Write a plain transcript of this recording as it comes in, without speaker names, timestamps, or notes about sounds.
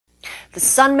The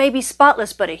sun may be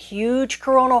spotless, but a huge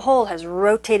coronal hole has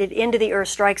rotated into the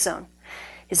Earth's strike zone.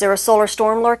 Is there a solar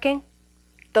storm lurking?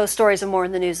 Those stories and more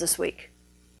in the news this week.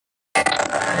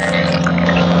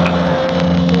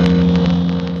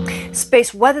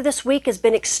 Space weather this week has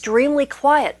been extremely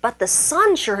quiet, but the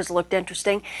sun sure has looked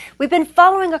interesting. We've been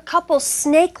following a couple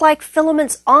snake-like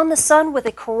filaments on the sun with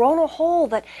a coronal hole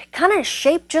that kind of is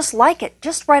shaped just like it,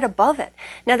 just right above it.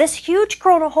 Now this huge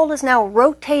coronal hole is now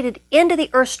rotated into the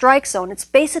Earth's strike zone. It's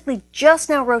basically just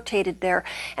now rotated there,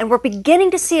 and we're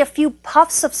beginning to see a few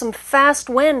puffs of some fast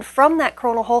wind from that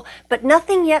coronal hole, but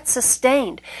nothing yet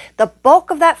sustained. The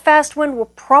bulk of that fast wind will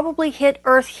probably hit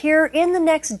Earth here in the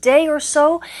next day or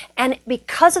so, and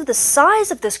because of the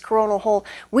size of this coronal hole,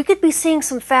 we could be seeing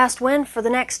some fast wind for the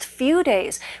next few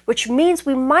days, which means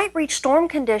we might reach storm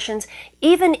conditions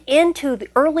even into the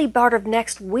early part of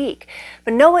next week.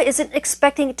 But NOAA isn't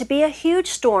expecting it to be a huge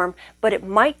storm, but it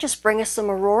might just bring us some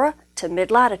aurora to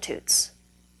mid-latitudes.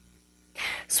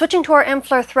 Switching to our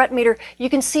M-flare threat meter, you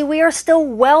can see we are still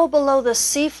well below the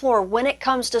seafloor when it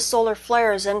comes to solar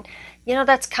flares, and you know,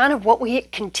 that's kind of what we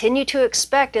continue to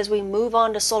expect as we move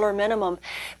on to solar minimum.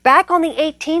 Back on the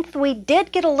 18th, we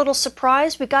did get a little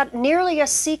surprise. We got nearly a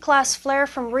C-class flare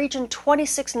from region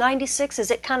 2696 as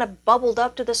it kind of bubbled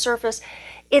up to the surface.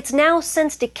 It's now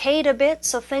since decayed a bit,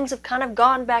 so things have kind of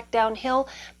gone back downhill,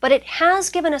 but it has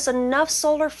given us enough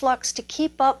solar flux to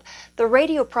keep up the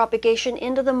radio propagation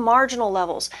into the marginal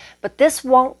levels. But this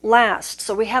won't last,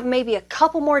 so we have maybe a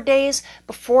couple more days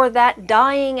before that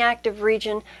dying active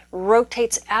region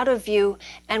rotates out of view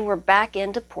and we're back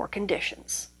into poor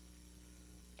conditions.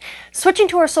 Switching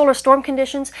to our solar storm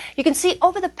conditions, you can see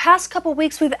over the past couple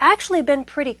weeks we've actually been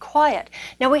pretty quiet.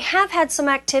 Now we have had some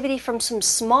activity from some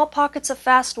small pockets of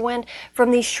fast wind from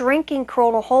these shrinking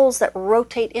coronal holes that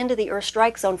rotate into the Earth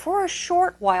strike zone for a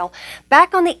short while.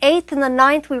 Back on the 8th and the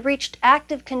 9th we reached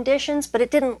active conditions, but it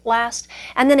didn't last.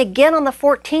 And then again on the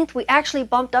 14th we actually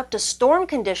bumped up to storm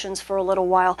conditions for a little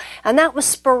while, and that was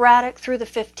sporadic through the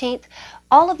 15th.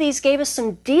 All of these gave us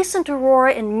some decent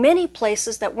aurora in many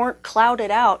places that weren't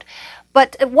clouded out,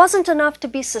 but it wasn't enough to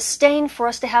be sustained for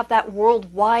us to have that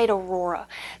worldwide aurora.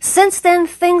 Since then,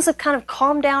 things have kind of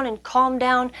calmed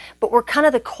down, but we're kind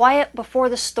of the quiet before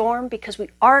the storm because we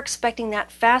are expecting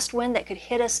that fast wind that could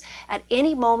hit us at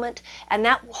any moment, and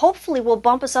that hopefully will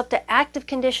bump us up to active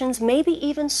conditions, maybe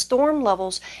even storm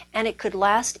levels, and it could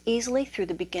last easily through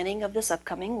the beginning of this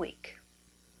upcoming week.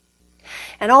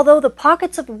 And although the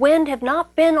pockets of wind have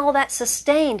not been all that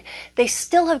sustained, they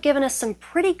still have given us some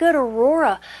pretty good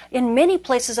aurora in many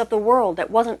places of the world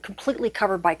that wasn't completely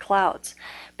covered by clouds.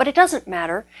 But it doesn't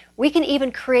matter. We can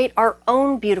even create our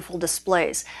own beautiful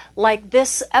displays, like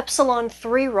this Epsilon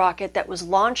 3 rocket that was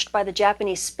launched by the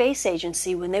Japanese Space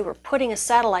Agency when they were putting a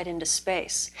satellite into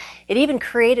space. It even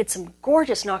created some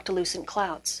gorgeous noctilucent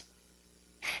clouds.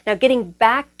 Now getting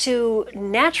back to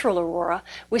natural aurora,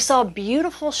 we saw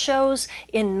beautiful shows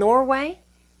in Norway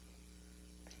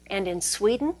and in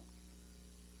Sweden,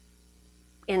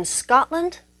 in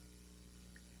Scotland,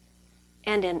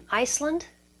 and in Iceland.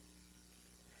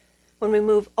 When we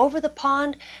move over the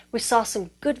pond, we saw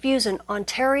some good views in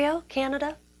Ontario,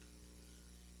 Canada,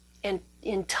 and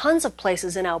in tons of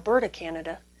places in Alberta,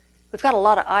 Canada. We've got a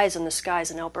lot of eyes on the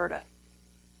skies in Alberta.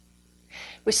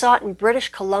 We saw it in British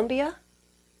Columbia,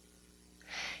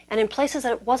 and in places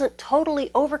that it wasn't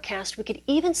totally overcast, we could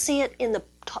even see it in the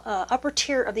upper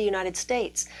tier of the United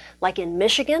States, like in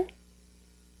Michigan,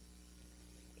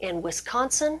 in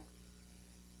Wisconsin,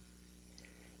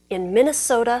 in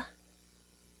Minnesota,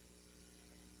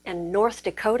 and North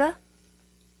Dakota.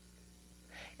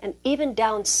 And even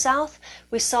down south,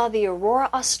 we saw the Aurora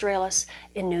Australis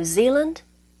in New Zealand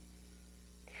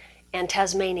and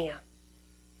Tasmania.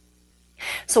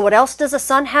 So what else does the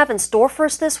sun have in store for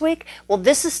us this week? Well,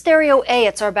 this is stereo A.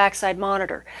 It's our backside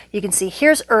monitor. You can see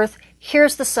here's Earth,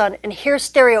 here's the sun, and here's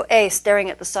stereo A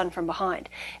staring at the sun from behind.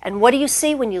 And what do you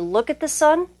see when you look at the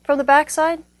sun from the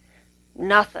backside?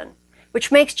 Nothing.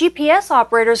 Which makes GPS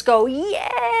operators go,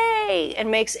 yay! And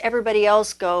makes everybody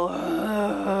else go,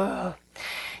 ugh.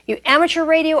 You amateur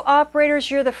radio operators,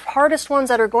 you're the hardest ones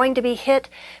that are going to be hit.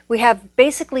 We have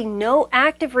basically no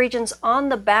active regions on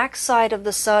the backside of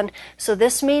the sun, so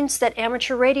this means that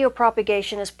amateur radio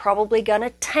propagation is probably going to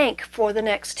tank for the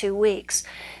next 2 weeks.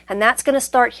 and that's going to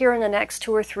start here in the next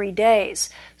 2 or 3 days.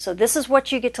 So this is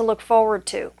what you get to look forward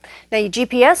to. Now, you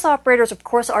GPS operators, of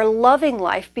course, are loving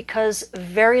life because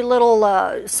very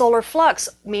little solar flux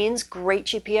means great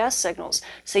GPS signals.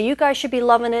 So you guys should be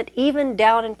loving it, even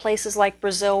down in places like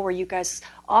Brazil where you guys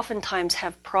oftentimes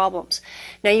have problems.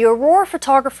 Now, you aurora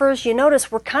photographers, you notice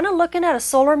we're kind of looking at a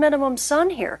solar minimum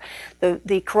sun here.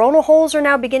 The coronal holes are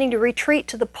now beginning to retreat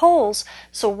to the poles,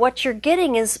 so what you're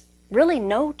getting is really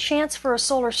no chance for a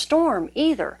solar storm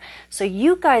either. So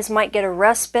you guys might get a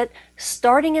respite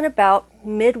starting in about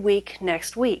midweek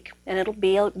next week, and it'll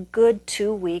be a good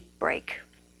 2-week break.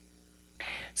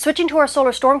 Switching to our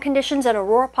solar storm conditions and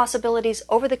aurora possibilities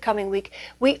over the coming week,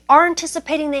 we are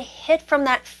anticipating the hit from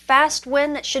that fast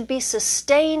wind that should be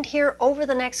sustained here over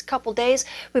the next couple days.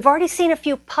 We've already seen a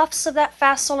few puffs of that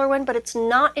fast solar wind, but it's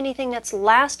not anything that's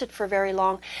lasted for very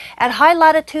long. At high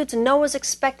latitudes, NOAA's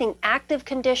expecting active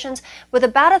conditions with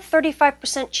about a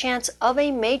 35% chance of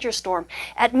a major storm.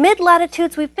 At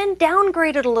mid-latitudes, we've been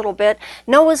downgraded a little bit.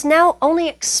 NOAA's now only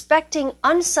expecting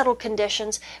unsettled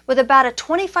conditions with about a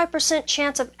 25%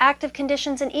 chance of active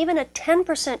conditions and even a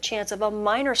 10% chance of a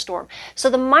minor storm. So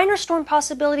the minor storm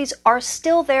possibilities are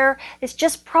still there. It's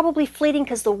just probably fleeting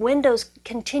because the windows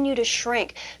continue to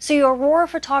shrink. So your aurora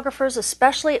photographers,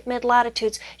 especially at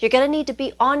mid-latitudes, you're going to need to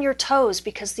be on your toes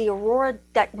because the aurora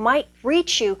that might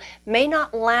reach you may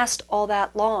not last all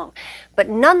that long. But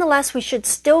nonetheless, we should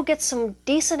still get some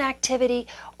decent activity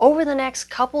over the next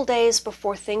couple days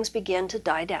before things begin to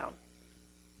die down.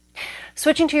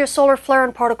 Switching to your solar flare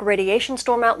and particle radiation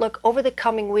storm outlook over the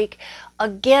coming week,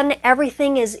 again,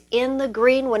 everything is in the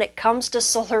green when it comes to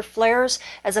solar flares.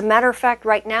 As a matter of fact,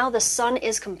 right now the sun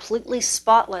is completely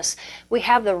spotless. We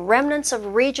have the remnants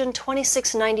of region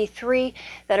 2693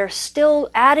 that are still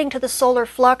adding to the solar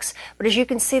flux, but as you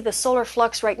can see, the solar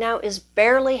flux right now is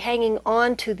barely hanging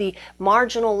on to the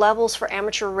marginal levels for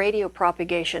amateur radio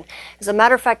propagation. As a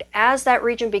matter of fact, as that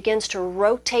region begins to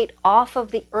rotate off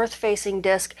of the Earth-facing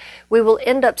disk, we will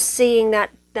end up seeing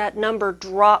that number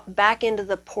drop back into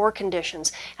the poor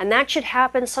conditions. And that should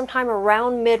happen sometime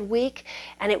around midweek,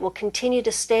 and it will continue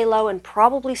to stay low and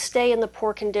probably stay in the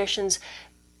poor conditions,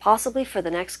 possibly for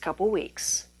the next couple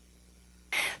weeks.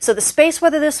 So the space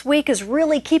weather this week is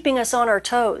really keeping us on our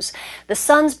toes. The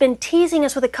sun's been teasing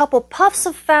us with a couple puffs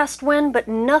of fast wind, but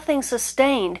nothing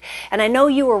sustained. And I know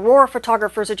you aurora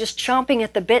photographers are just chomping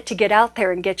at the bit to get out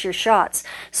there and get your shots.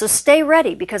 So stay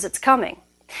ready because it's coming.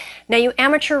 Now, you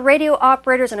amateur radio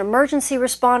operators and emergency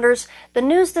responders, the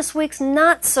news this week's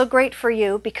not so great for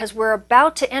you because we're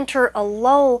about to enter a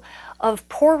lull of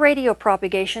poor radio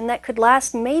propagation that could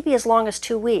last maybe as long as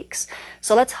 2 weeks.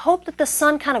 So let's hope that the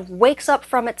sun kind of wakes up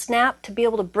from its nap to be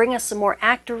able to bring us some more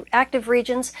active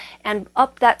regions and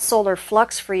up that solar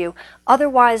flux for you.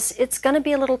 Otherwise, it's going to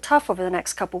be a little tough over the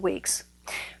next couple weeks.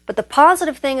 But the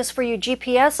positive thing is for you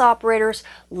GPS operators,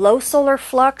 low solar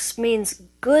flux means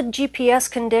good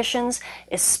GPS conditions,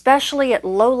 especially at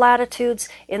low latitudes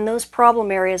in those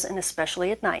problem areas and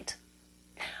especially at night.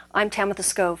 I'm Tamitha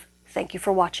Scove. Thank you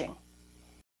for watching.